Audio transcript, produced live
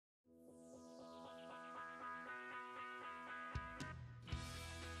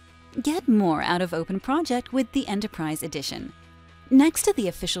Get more out of OpenProject with the Enterprise Edition. Next to the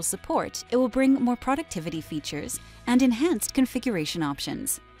official support, it will bring more productivity features and enhanced configuration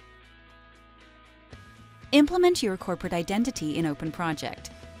options. Implement your corporate identity in OpenProject.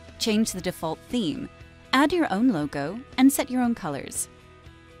 Change the default theme, add your own logo, and set your own colors.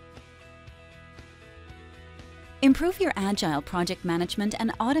 Improve your agile project management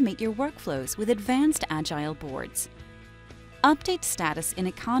and automate your workflows with advanced agile boards. Update status in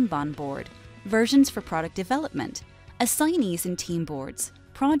a Kanban board, versions for product development, assignees in team boards,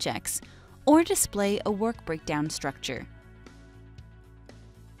 projects, or display a work breakdown structure.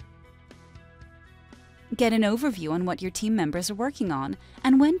 Get an overview on what your team members are working on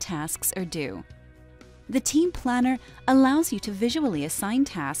and when tasks are due. The Team Planner allows you to visually assign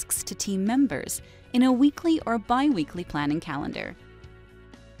tasks to team members in a weekly or bi-weekly planning calendar.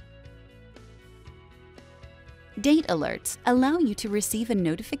 Date alerts allow you to receive a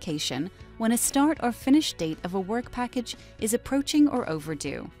notification when a start or finish date of a work package is approaching or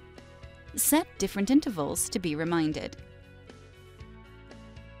overdue. Set different intervals to be reminded.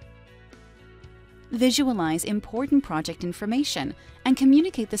 Visualize important project information and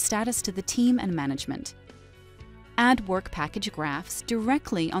communicate the status to the team and management. Add work package graphs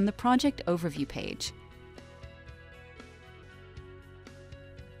directly on the project overview page.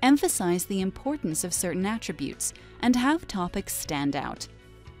 Emphasize the importance of certain attributes and have topics stand out.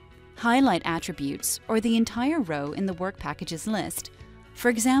 Highlight attributes or the entire row in the work packages list, for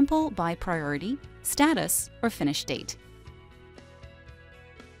example by priority, status, or finish date.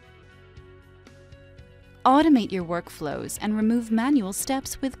 Automate your workflows and remove manual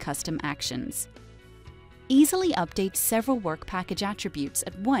steps with custom actions. Easily update several work package attributes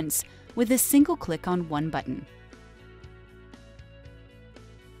at once with a single click on one button.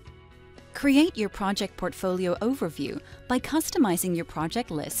 Create your project portfolio overview by customizing your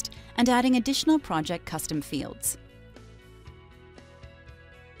project list and adding additional project custom fields.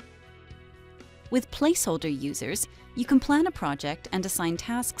 With Placeholder users, you can plan a project and assign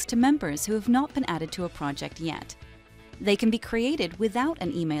tasks to members who have not been added to a project yet. They can be created without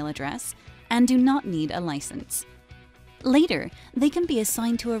an email address and do not need a license. Later, they can be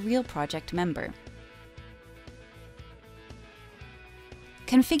assigned to a real project member.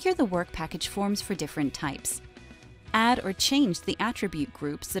 Configure the work package forms for different types. Add or change the attribute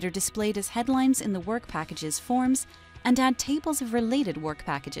groups that are displayed as headlines in the work packages forms and add tables of related work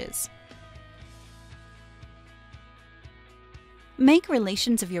packages. Make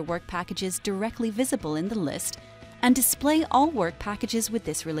relations of your work packages directly visible in the list and display all work packages with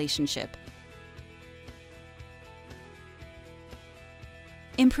this relationship.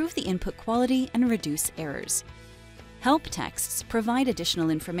 Improve the input quality and reduce errors. Help texts provide additional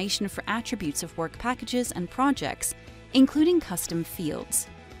information for attributes of work packages and projects, including custom fields.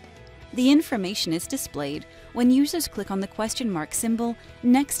 The information is displayed when users click on the question mark symbol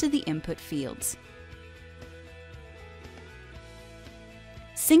next to the input fields.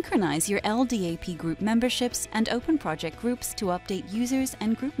 Synchronize your LDAP group memberships and OpenProject groups to update users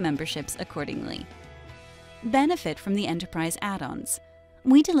and group memberships accordingly. Benefit from the Enterprise add-ons.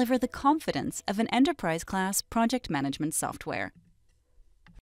 We deliver the confidence of an enterprise-class project management software.